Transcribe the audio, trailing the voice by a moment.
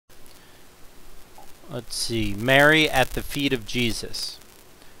Let's see. Mary at the feet of Jesus.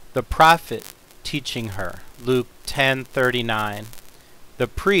 The prophet teaching her. Luke 10:39. The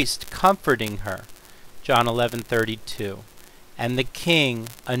priest comforting her. John 11:32. And the king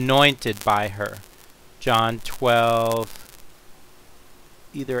anointed by her. John 12,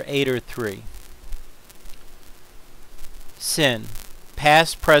 either 8 or 3. Sin.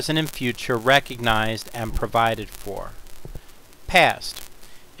 Past, present, and future recognized and provided for. Past.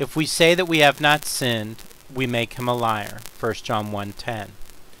 If we say that we have not sinned, we make him a liar. 1 John 1:10.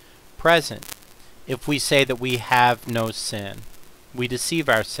 Present. If we say that we have no sin, we deceive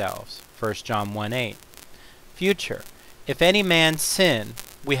ourselves. 1 John 1:8. Future. If any man sin,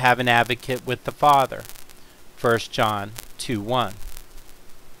 we have an advocate with the Father. 1 John 2:1.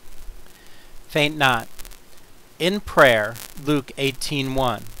 Faint not. In prayer, Luke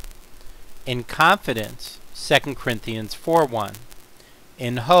 18:1. In confidence, 2 Corinthians 4:1.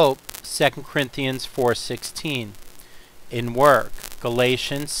 In hope, 2 Corinthians 4:16. In work,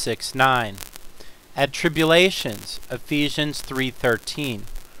 Galatians 6:9. At tribulations, Ephesians 3:13.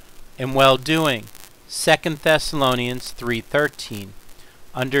 In well-doing, 2 Thessalonians 3:13.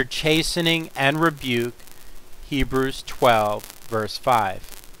 Under chastening and rebuke, Hebrews 12, verse 5.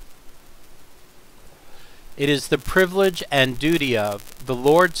 It is the privilege and duty of the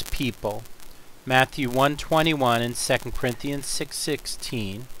Lord's people, Matthew 1:21 and 2 Corinthians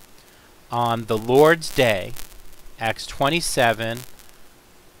 6:16, on the Lord's Day, Acts 27,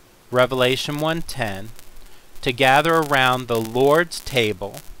 Revelation 1:10, to gather around the Lord's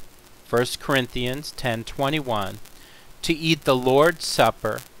table, 1 Corinthians 10:21, to eat the Lord's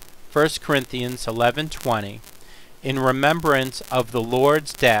Supper, 1 Corinthians 11:20, in remembrance of the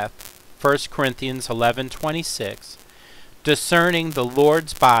Lord's death, 1 Corinthians 11:26, discerning the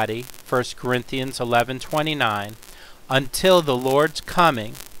Lord's body, 1 Corinthians 11:29, until the Lord's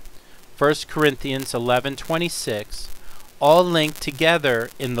coming, 1 Corinthians 11:26, all linked together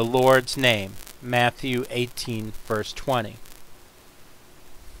in the Lord's name, Matthew 18, verse 20.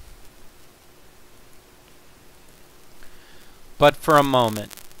 But for a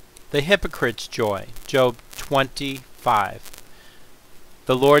moment, the hypocrite's joy, Job 20:5.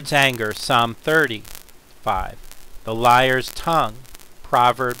 The Lord's anger, Psalm 30:5. The liar's tongue,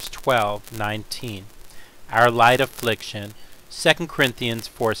 Proverbs 12:19. Our light affliction, 2 Corinthians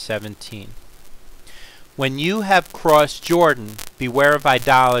 4:17. When you have crossed Jordan, beware of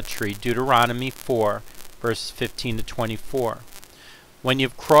idolatry, Deuteronomy 4, verses 15 to 24. When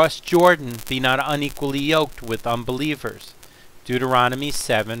you've crossed Jordan, be not unequally yoked with unbelievers, Deuteronomy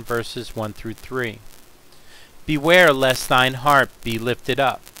 7, verses 1 through 3. Beware lest thine heart be lifted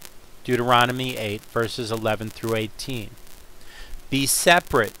up, Deuteronomy 8, verses 11 through 18. Be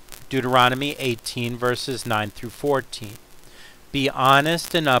separate, Deuteronomy 18, verses 9 through 14. Be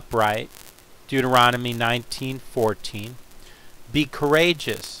honest and upright, Deuteronomy 19:14. Be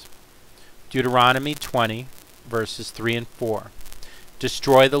courageous, Deuteronomy 20, verses 3 and 4.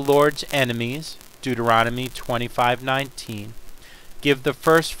 Destroy the Lord's enemies, Deuteronomy 25:19. Give the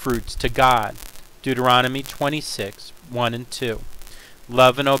first fruits to God, Deuteronomy 26, 1 and 2.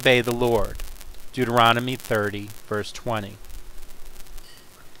 Love and obey the Lord, Deuteronomy 30, verse 20.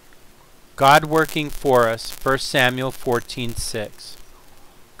 God working for us, 1 Samuel 14:6.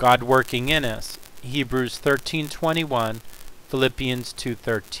 God working in us, Hebrews 13:21, Philippians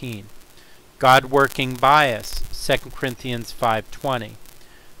 2:13. God working by us, 2 Corinthians 5:20.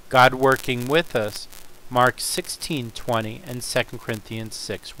 God working with us, Mark 16:20 and 2 Corinthians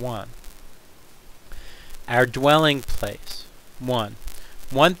 6:1. Our dwelling place. 1.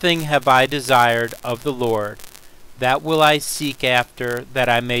 One thing have I desired of the Lord, that will I seek after, that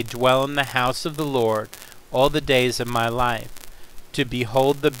I may dwell in the house of the Lord all the days of my life, to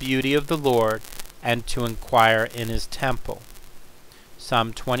behold the beauty of the Lord, and to inquire in his temple.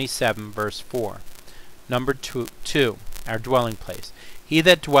 Psalm 27, verse 4. Number 2, our dwelling place. He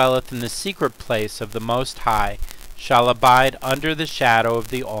that dwelleth in the secret place of the Most High shall abide under the shadow of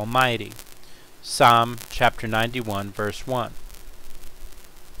the Almighty. Psalm chapter 91, verse 1.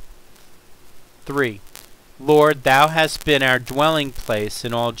 3. Lord, thou hast been our dwelling place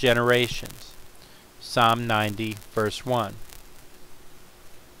in all generations. Psalm 90, verse 1.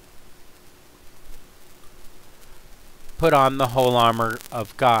 Put on the whole armor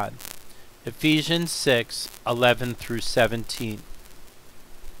of God. Ephesians 6, 11 through 17.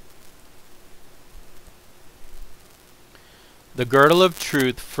 The girdle of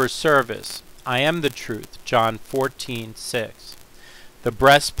truth for service. I am the truth. John 14:6. The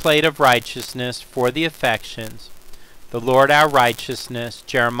breastplate of righteousness for the affections. The Lord our righteousness.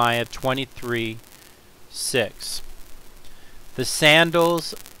 Jeremiah 23:6. The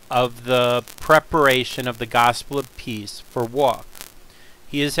sandals of the preparation of the gospel of peace for walk.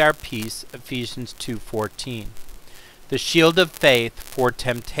 He is our peace, Ephesians 2:14. The shield of faith for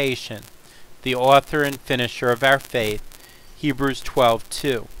temptation, the author and finisher of our faith, Hebrews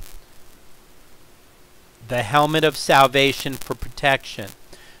 12:2. The helmet of salvation for protection,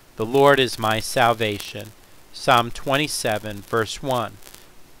 the Lord is my salvation, Psalm 27, verse 1.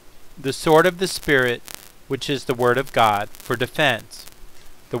 The sword of the Spirit, which is the word of God, for defense.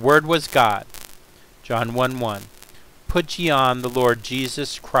 The word was God, John 1:1. Put ye on the Lord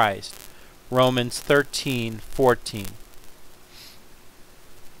Jesus Christ, Romans 13:14.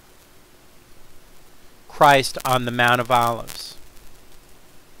 Christ on the Mount of Olives.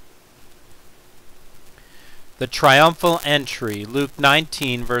 The triumphal entry, Luke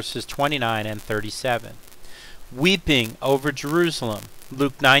 19, verses 29 and 37. Weeping over Jerusalem,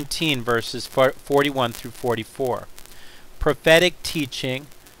 Luke 19, verses 41 through 44. Prophetic teaching,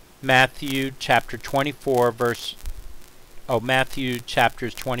 Matthew chapters 24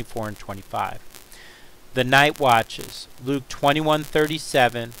 and 25. The night watches, Luke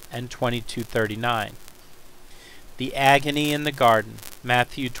 21:37 and 22:39. The agony in the garden,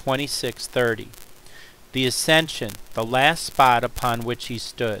 Matthew 26:30. The ascension, the last spot upon which he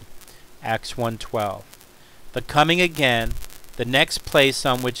stood, Acts 1:12. The coming again, the next place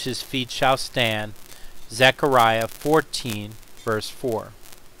on which his feet shall stand, Zechariah 14, verse 4.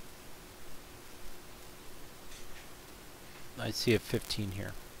 I see a 15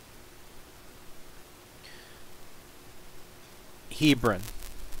 here. Hebron.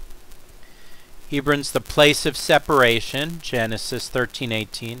 Hebron's the place of separation, Genesis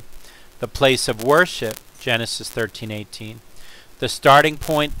 13:18. The place of worship, Genesis 13:18. The starting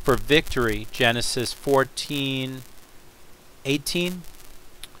point for victory, Genesis 14:18.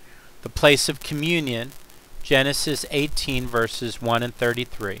 The place of communion, Genesis 18, verses 1 and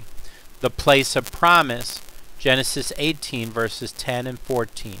 33. The place of promise, Genesis 18, verses 10 and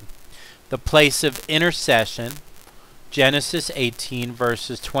 14. The place of intercession, Genesis 18,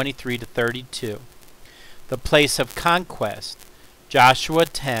 verses 23 to 32. The place of conquest, Joshua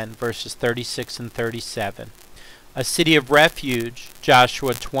 10, verses 36 and 37. A city of refuge,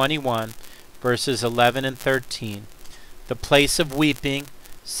 Joshua 21, verses 11 and 13. The place of weeping,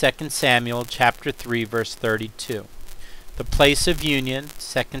 2 Samuel chapter 3, verse 32. The place of union,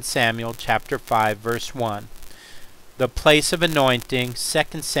 2 Samuel chapter 5, verse 1. The place of anointing,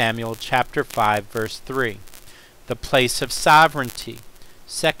 2 Samuel chapter 5, verse 3. The place of sovereignty,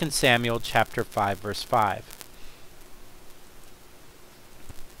 2 Samuel chapter 5, verse 5.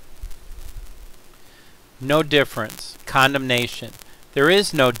 No difference. Condemnation. There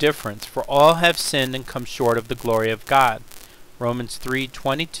is no difference, for all have sinned and come short of the glory of God. Romans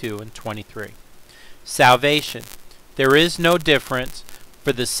 3:22 and 23. Salvation. There is no difference,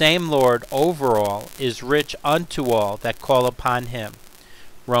 for the same Lord over all is rich unto all that call upon him.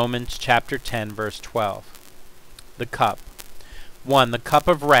 Romans chapter 10, verse 12. The cup. 1. The cup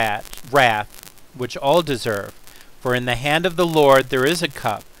of wrath, which all deserve. For in the hand of the Lord there is a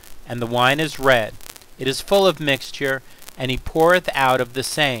cup, and the wine is red. It is full of mixture, and he poureth out of the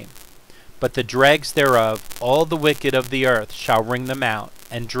same. But the dregs thereof, all the wicked of the earth shall wring them out,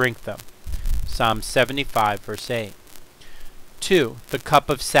 and drink them. Psalm 75, verse 8. 2. The cup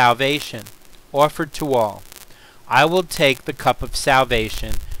of salvation, offered to all. I will take the cup of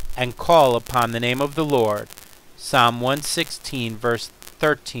salvation, and call upon the name of the Lord. Psalm 116, verse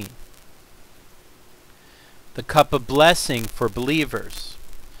 13. The cup of blessing for believers.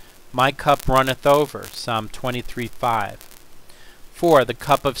 My cup runneth over, Psalm 23:5. 4. The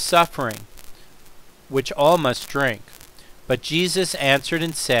cup of suffering, which all must drink. But Jesus answered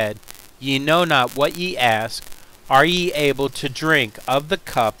and said, Ye know not what ye ask. Are ye able to drink of the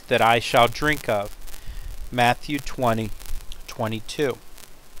cup that I shall drink of? Matthew 20:22.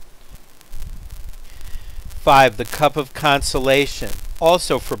 5. The cup of consolation,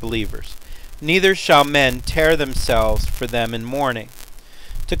 also for believers. Neither shall men tear themselves for them in mourning,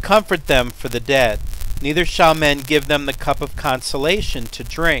 to comfort them for the dead. Neither shall men give them the cup of consolation to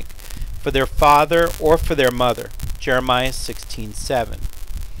drink for their father or for their mother. Jeremiah 16:7.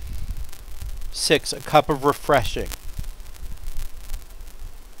 6. A cup of refreshing.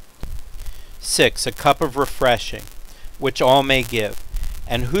 6. A cup of refreshing, which all may give.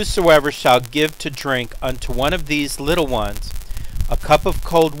 And whosoever shall give to drink unto one of these little ones a cup of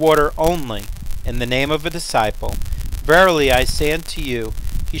cold water only, in the name of a disciple, verily I say unto you,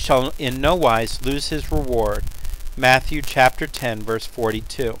 he shall in no wise lose his reward. Matthew chapter 10, verse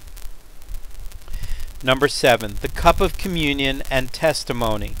 42. Number 7. The cup of communion and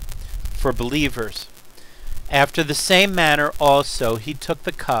testimony for believers. After the same manner also he took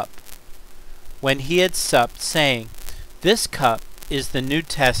the cup, when he had supped, saying, This cup is the New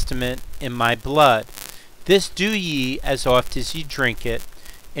Testament in my blood. This do ye, as oft as ye drink it,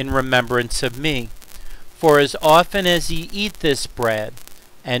 in remembrance of me. For as often as ye eat this bread,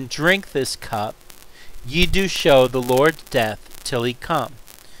 and drink this cup, ye do show the Lord's death till he come.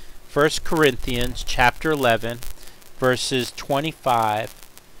 1 Corinthians chapter 11, verses 25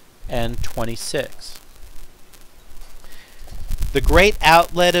 and 26. The great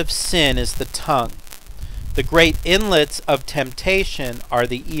outlet of sin is the tongue. The great inlets of temptation are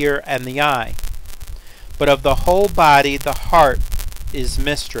the ear and the eye. But of the whole body the heart is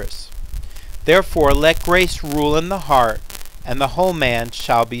mistress. Therefore let grace rule in the heart, and the whole man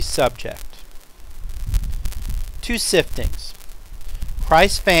shall be subject. 2 siftings.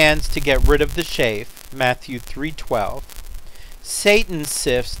 Christ fans to get rid of the chaff, Matthew 3:12. Satan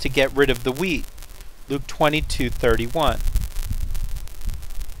sifts to get rid of the wheat, Luke 22:31.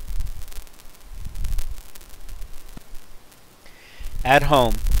 At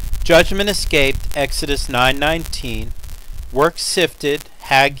home, judgment escaped, Exodus 9:19. Work sifted,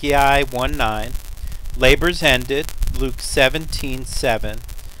 Haggai 1:9. Labors ended, Luke 17:7.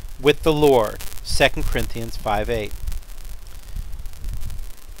 With the Lord, 2 Corinthians 5:8.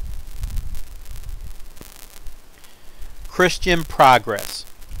 Christian progress.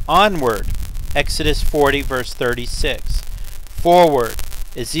 Onward, Exodus 40 verse 36. Forward,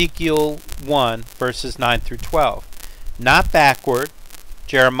 Ezekiel 1 verses 9 through 12. Not backward,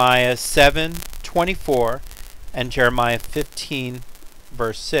 Jeremiah 7:24 and Jeremiah 15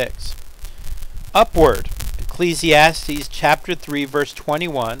 verse 6. Upward, Ecclesiastes chapter 3 verse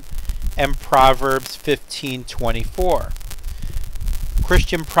 21 and Proverbs 15:24.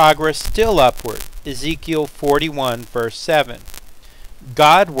 Christian progress still upward, Ezekiel 41 verse 7.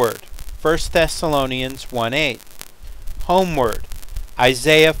 Godward, 1 Thessalonians 1:8. Homeward,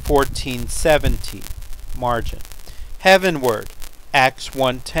 Isaiah 14:17. Margin. Heavenward, Acts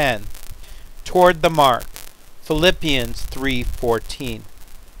 1:10. Toward the mark, Philippians 3:14.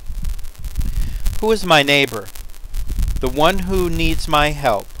 Who is my neighbor? The one who needs my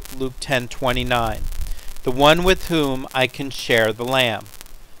help, Luke 10:29. The one with whom I can share the lamb,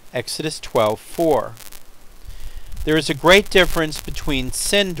 Exodus 12:4. There is a great difference between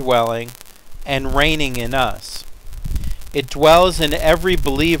sin dwelling and reigning in us. It dwells in every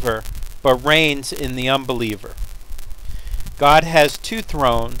believer, but reigns in the unbeliever. God has 2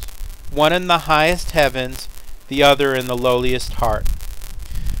 thrones, one in the highest heavens, the other in the lowliest heart.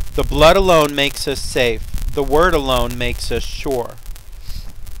 The blood alone makes us safe. The word alone makes us sure.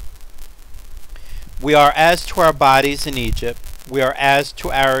 We are as to our bodies in Egypt. We are as to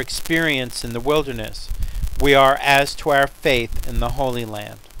our experience in the wilderness. We are as to our faith in the Holy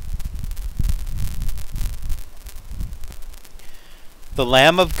Land. The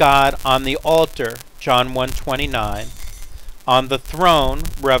Lamb of God on the altar, John 1:29. On the throne,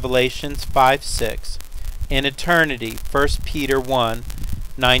 Revelations 5:6. In eternity, 1 Peter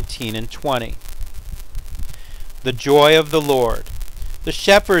 1:19 and 20. The joy of the Lord. The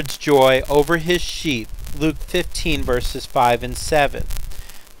shepherd's joy over his sheep, Luke 15 verses 5 and 7.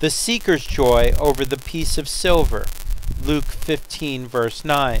 The seeker's joy over the piece of silver, Luke 15 verse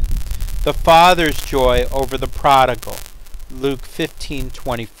 9. The father's joy over the prodigal, Luke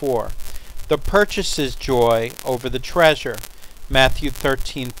 15:24. The purchaser's joy over the treasure, Matthew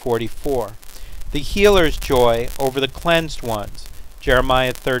 13:44. The healer's joy over the cleansed ones,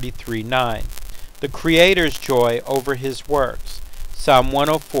 Jeremiah 33:9. The creator's joy over his works, Psalm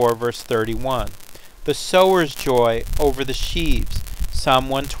 104 verse 31. The sower's joy over the sheaves, Psalm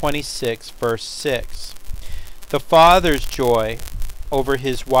 126 verse 6. The father's joy over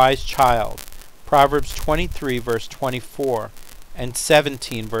his wise child, Proverbs 23 verse 24 and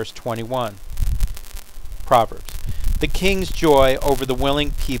 17 verse 21. Proverbs. The king's joy over the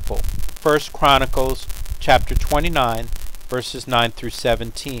willing people, 1 Chronicles chapter 29 verses 9 through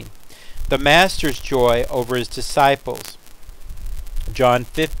 17. The master's joy over his disciples, John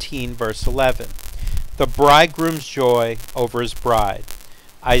 15 verse 11. The bridegroom's joy over his bride,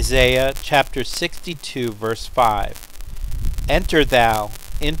 Isaiah chapter 62 verse 5. Enter thou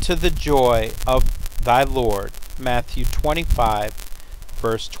into the joy of thy Lord, Matthew 25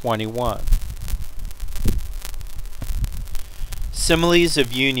 verse 21. Similes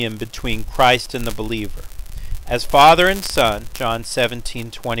of union between Christ and the believer. As father and son, John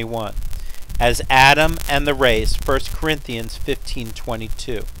 17:21. As Adam and the race, 1 Corinthians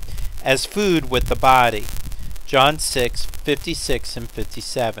 15:22. As food with the body, John 6:56 and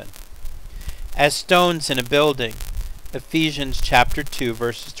 57. As stones in a building, Ephesians chapter 2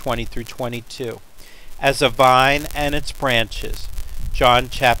 verses 20 through 22. as a vine and its branches, John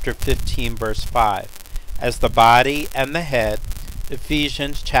chapter 15 verse 5, as the body and the head,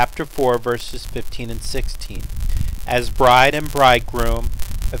 Ephesians chapter 4 verses 15 and 16, as bride and bridegroom,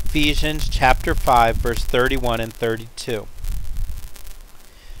 Ephesians chapter 5 verse 31 and 32.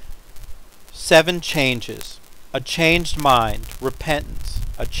 7 changes: a changed mind, repentance;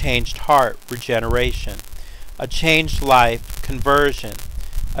 a changed heart, regeneration; a changed life, conversion;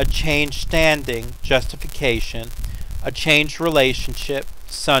 a changed standing, justification; a changed relationship,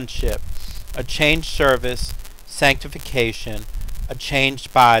 sonship; a changed service, sanctification; a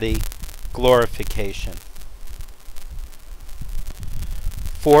changed body, glorification.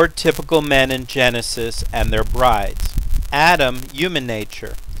 4 typical men in Genesis and their brides. Adam, human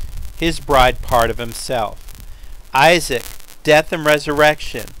nature, his bride part of himself. Isaac, death and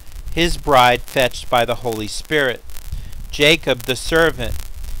resurrection, his bride fetched by the Holy Spirit. Jacob, the servant,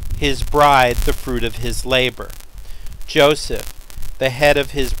 his bride, the fruit of his labor. Joseph, the head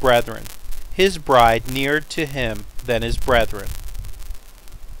of his brethren, his bride nearer to him than his brethren.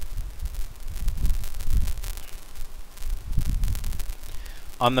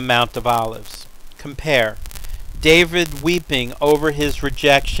 On the Mount of Olives. Compare David weeping over his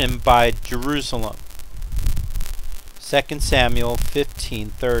rejection by Jerusalem, 2 Samuel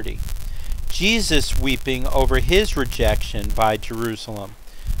 15:30. Jesus weeping over his rejection by Jerusalem,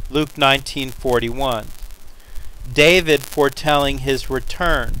 Luke 19:41. David foretelling his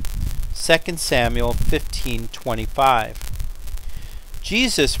return, 2 Samuel 15:25.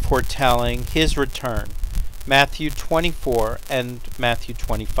 Jesus foretelling his return, Matthew 24 and Matthew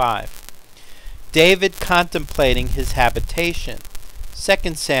 25. David contemplating his habitation,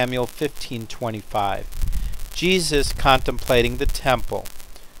 2 Samuel 15:25. Jesus contemplating the temple,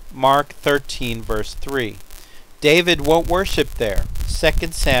 Mark 13 verse 3. David won't worship there,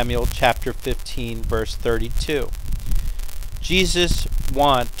 2 Samuel chapter 15 verse 32. Jesus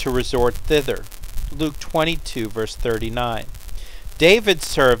want to resort thither, Luke 22 verse 39. David's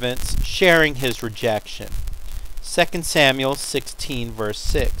servants sharing his rejection, 2 Samuel 16 verse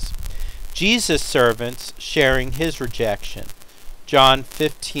 6. Jesus' servants sharing his rejection, John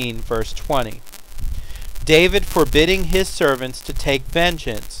 15 verse 20. David forbidding his servants to take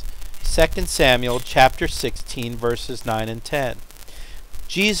vengeance, 2 Samuel chapter 16 verses 9 and 10.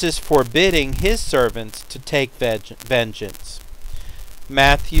 Jesus forbidding his servants to take vengeance,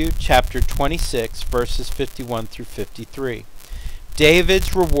 Matthew chapter 26 verses 51 through 53.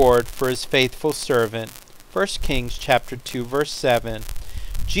 David's reward for his faithful servant, 1 Kings chapter 2 verse 7.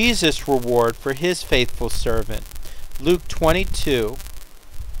 Jesus' reward for his faithful servant, Luke 22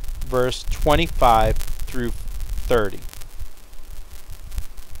 verse 25 through 30.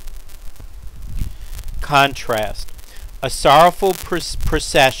 Contrast: a sorrowful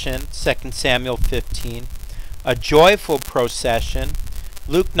procession, 2 Samuel 15. A joyful procession,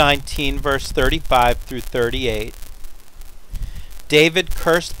 Luke 19 verse 35 through 38. David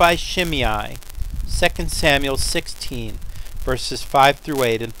cursed by Shimei, 2 Samuel 16 verses 5 through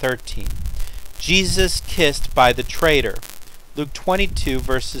 8 and 13. Jesus kissed by the traitor, Luke 22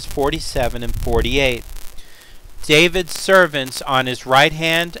 verses 47 and 48. David's servants on his right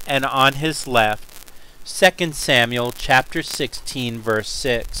hand and on his left, 2 Samuel chapter 16 verse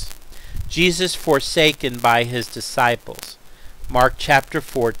 6. Jesus forsaken by his disciples, Mark chapter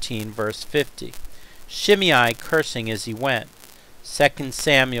 14 verse 50. Shimei cursing as he went, 2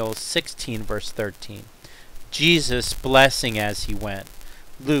 Samuel 16 verse 13. Jesus blessing as he went,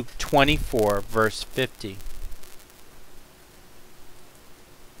 Luke 24 verse 50.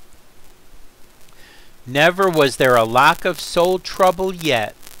 Never was there a lack of soul trouble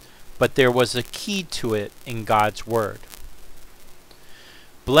yet, but there was a key to it in God's Word.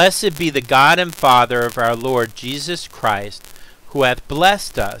 Blessed be the God and Father of our Lord Jesus Christ, who hath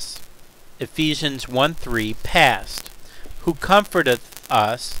blessed us, Ephesians 1:3, past, who comforteth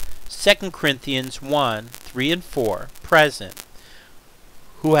us, 2 Corinthians 1:3 and 4, present,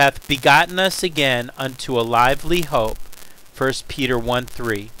 who hath begotten us again unto a lively hope, 1 Peter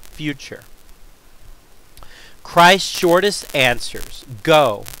 1:3, future. Christ's shortest answers: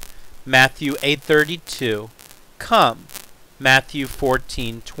 go, Matthew 8:32, come, Matthew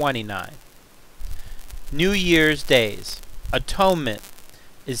 14:29. New Year's days: atonement,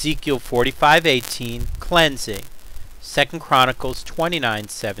 Ezekiel 45:18, cleansing, 2 Chronicles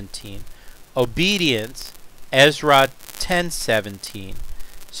 29:17, obedience, Ezra 10:17,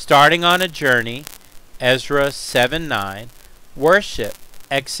 starting on a journey, Ezra 7:9, worship,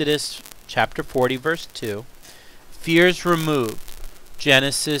 Exodus chapter 40 verse 2, fears removed,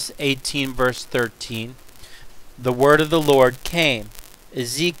 Genesis 18 verse 13, the word of the Lord came,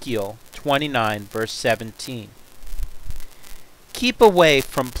 Ezekiel 29, verse 17. Keep away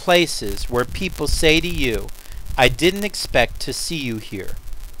from places where people say to you, I didn't expect to see you here.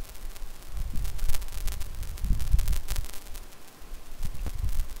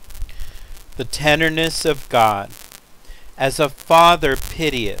 The tenderness of God. As a father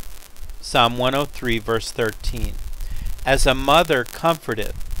pitieth, Psalm 103, verse 13. As a mother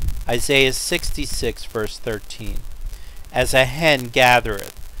comforteth, Isaiah 66, verse 13. As a hen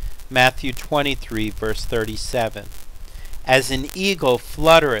gathereth, Matthew 23, verse 37. As an eagle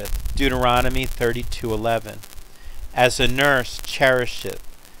fluttereth, Deuteronomy 32:11. As a nurse cherisheth,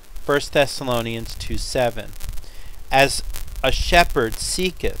 1 Thessalonians 2:7. As a shepherd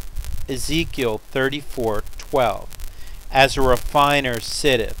seeketh, Ezekiel 34:12. As a refiner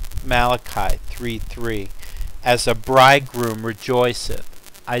sitteth, Malachi 3:3. As a bridegroom rejoiceth,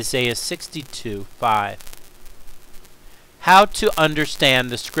 Isaiah 62:5. How to understand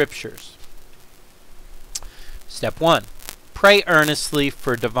the Scriptures. Step 1. Pray earnestly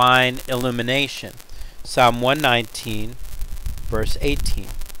for divine illumination. Psalm 119, verse 18.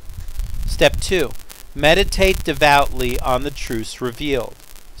 Step 2. Meditate devoutly on the truths revealed.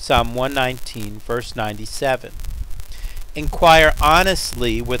 Psalm 119, verse 97. Inquire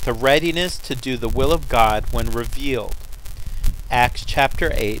honestly with a readiness to do the will of God when revealed. Acts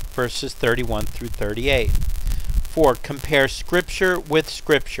chapter 8, verses 31 through 38. 4. Compare Scripture with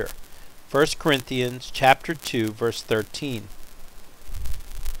Scripture. 1 Corinthians chapter 2, verse 13.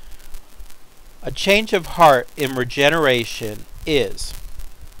 A change of heart in regeneration is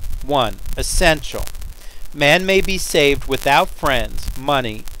 1. Essential. Man may be saved without friends,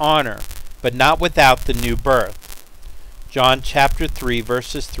 money, honor, but not without the new birth. John chapter 3,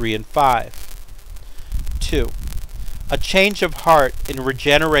 verses 3 and 5. 2. A change of heart in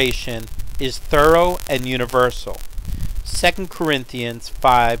regeneration is thorough and universal. 2 Corinthians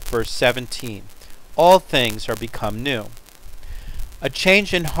 5, verse 17. All things are become new. A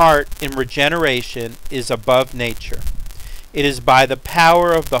change in heart in regeneration is above nature. It is by the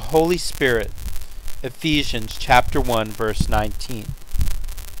power of the Holy Spirit. Ephesians chapter 1, verse 19.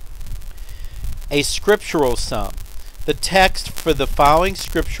 A scriptural sum. The text for the following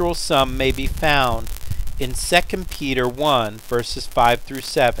scriptural sum may be found in 2 Peter 1, verses 5 through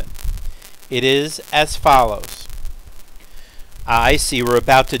 7. It is as follows. I see we're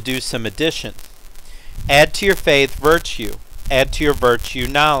about to do some addition. Add to your faith virtue. Add to your virtue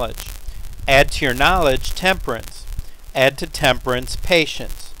knowledge. Add to your knowledge temperance. Add to temperance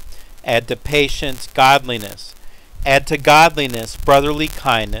patience. Add to patience godliness. Add to godliness brotherly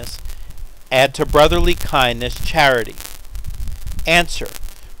kindness. Add to brotherly kindness charity. Answer.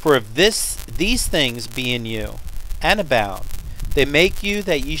 For if these things be in you, and abound, they make you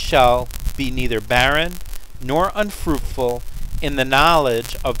that ye shall be neither barren nor unfruitful in the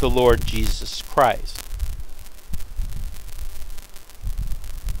knowledge of the Lord Jesus Christ.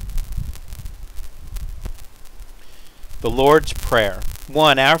 The Lord's Prayer.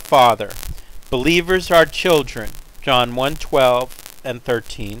 1. Our Father. Believers are children. John 1:12 and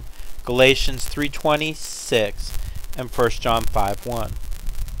 13. Galatians 3:26 and 1 John 5:1.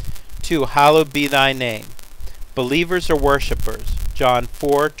 2. Hallowed be thy name. Believers are worshippers. John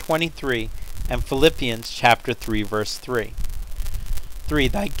 4:23 and Philippians chapter 3, verse 3. 3.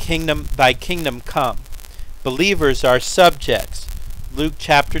 Thy kingdom come. Believers are subjects. Luke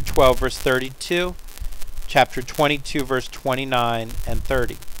chapter 12, verse 32, chapter 22, verse 29 and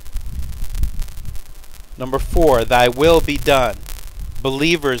 30. Number 4. Thy will be done.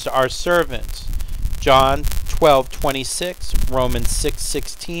 Believers are servants. John 12:26, Romans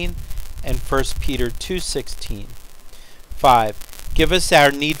 6:16, and 1 Peter 2:16. 5. Give us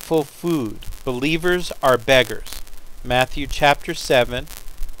our needful food. Believers are beggars. Matthew chapter 7,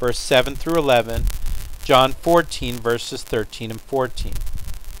 verse 7 through 11, John 14, verses 13 and 14.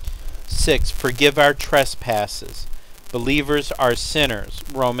 6. Forgive our trespasses. Believers are sinners.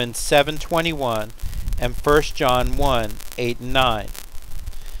 Romans 7:21 and 1 John 1:8 and 9.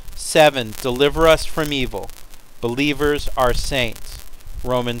 7. Deliver us from evil. Believers are saints.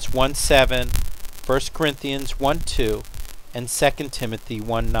 Romans 1:7, 1 Corinthians 1:2, and 2 Timothy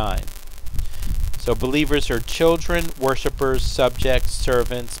 1:9. So believers are children, worshippers, subjects,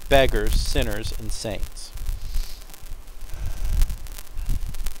 servants, beggars, sinners, and saints.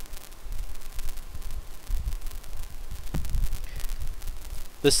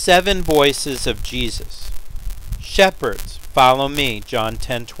 The 7 voices of Jesus. Shepherds, follow me. John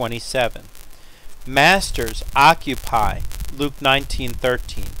 10:27. Masters, occupy. Luke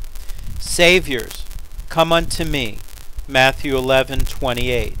 19:13. Saviors, come unto me. Matthew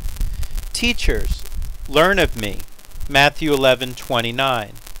 11:28. Teachers, learn of me. Matthew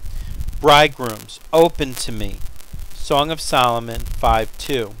 11:29. Bridegrooms, open to me. Song of Solomon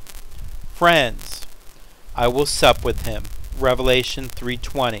 5:2. Friends, I will sup with him. Revelation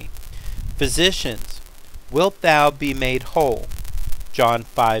 3:20. Physicians, wilt thou be made whole? John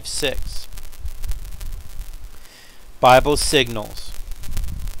 5:6. Bible signals.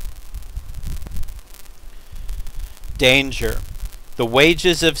 Danger. The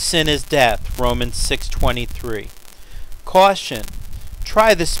wages of sin is death. Romans 6:23. Caution.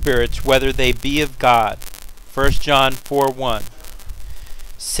 Try the spirits whether they be of God. 1 John 4:1.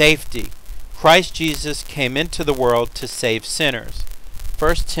 Safety. Christ Jesus came into the world to save sinners.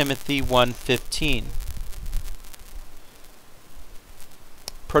 1 Timothy 1:15.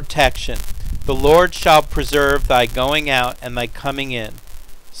 Protection. The Lord shall preserve thy going out and thy coming in.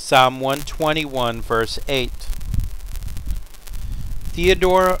 Psalm 121 verse 8.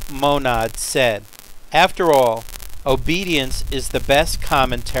 Theodore Monod said, after all, obedience is the best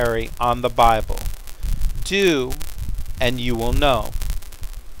commentary on the Bible. Do, and you will know.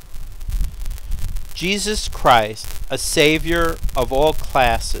 Jesus Christ, a Savior of all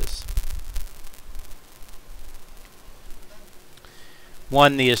classes.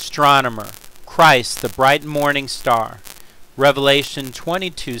 1. The astronomer. Christ, the bright morning star. Revelation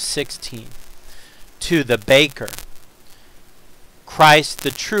 22:16. 2. The baker. Christ,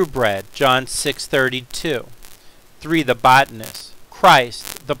 the true bread. John 6:32. 3. The botanist.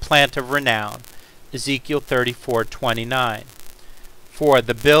 Christ, the plant of renown. Ezekiel 34:29. 4.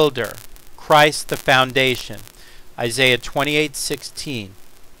 The builder. Christ, the foundation. Isaiah 28:16.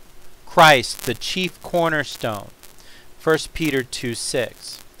 Christ, the chief cornerstone. 1 Peter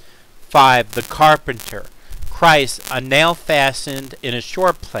 2:6. 5. The carpenter. Christ, a nail fastened in a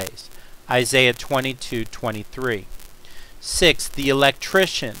sure place. Isaiah 22:23. 6. The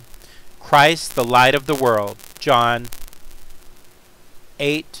electrician. Christ, the light of the world. John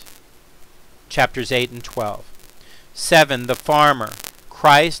 8, chapters 8 and 12. 7. The farmer.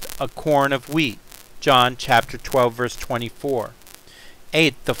 Christ, a corn of wheat. John chapter 12, verse 24.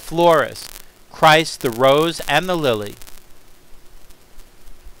 8. The florist. Christ, the rose and the lily.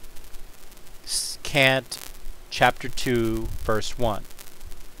 Cant chapter 2, verse 1.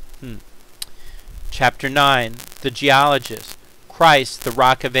 Chapter 9. The geologist. Christ, the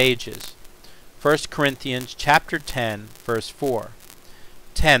rock of ages. 1 Corinthians chapter 10, verse 4.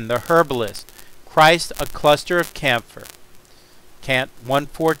 10. The herbalist. Christ, a cluster of camphor. Cant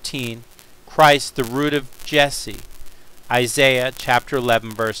 1:14. Christ, the root of Jesse. Isaiah chapter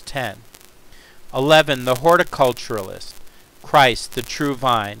 11, verse 10. 11. The horticulturalist. Christ, the true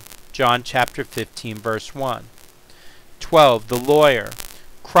vine. John chapter 15, verse 1. 12. The lawyer.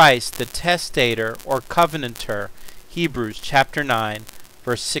 Christ, the testator or covenanter. Hebrews chapter 9,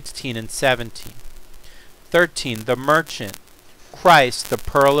 verse 16 and 17. 13. The merchant. Christ, the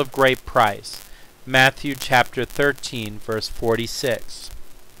pearl of great price. Matthew chapter 13, verse 46.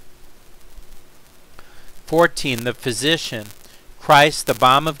 14. The physician. Christ, the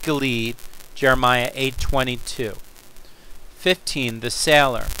balm of Gilead. Jeremiah 8:22. 15. The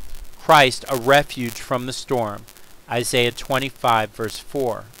sailor. Christ, a refuge from the storm. Isaiah 25, verse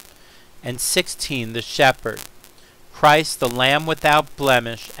 4. And 16. The shepherd. Christ, the lamb without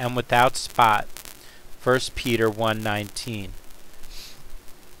blemish and without spot. 1 Peter 1:19.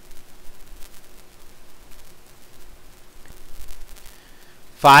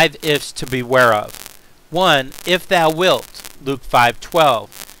 Five ifs to beware of. 1. If thou wilt. Luke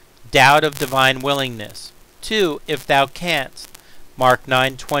 5:12. Doubt of divine willingness. 2. If thou canst. Mark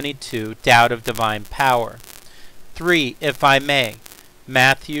 9:22. Doubt of divine power. 3. If I may.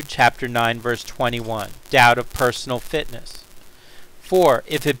 Matthew chapter 9, verse 21. Doubt of personal fitness. 4.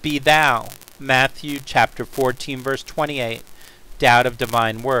 If it be thou. Matthew chapter 14, verse 28. Doubt of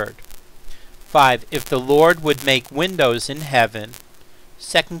divine word. 5. If the Lord would make windows in heaven.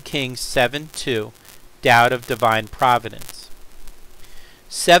 2 Kings 7:2. Doubt of divine providence.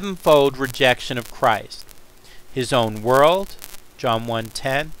 Sevenfold rejection of Christ. His own world. John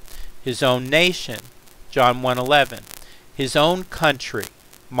 1:10. His own nation. John 1:11. His own country.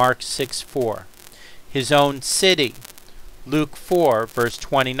 Mark 6:4. His own city. Luke 4, verse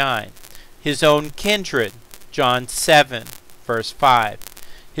 29. His own kindred. John 7, verse 5.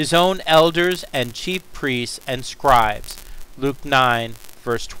 His own elders and chief priests and scribes. Luke 9,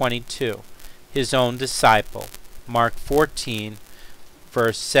 verse 22. His own disciple. Mark 14,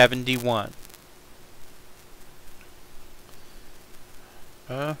 verse 71.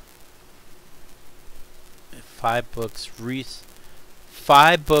 Five books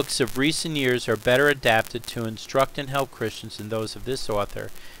of recent years are better adapted to instruct and help Christians than those of this author.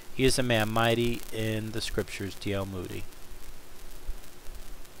 He is a man mighty in the scriptures. D.L. Moody.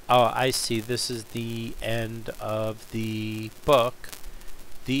 Oh, I see. This is the end of the book.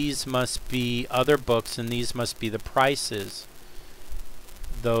 These must be other books, and these must be the prices.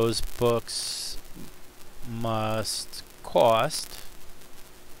 Those books must cost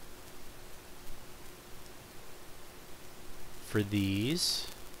for these.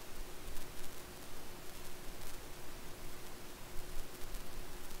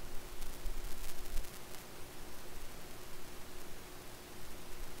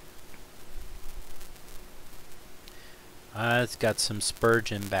 It's got some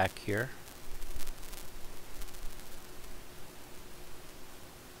Spurgeon back here.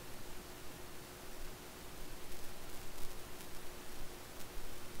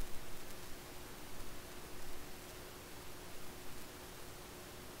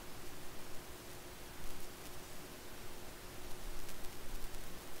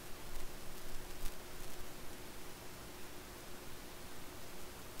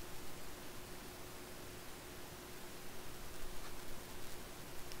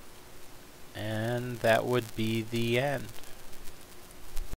 And that would be the end.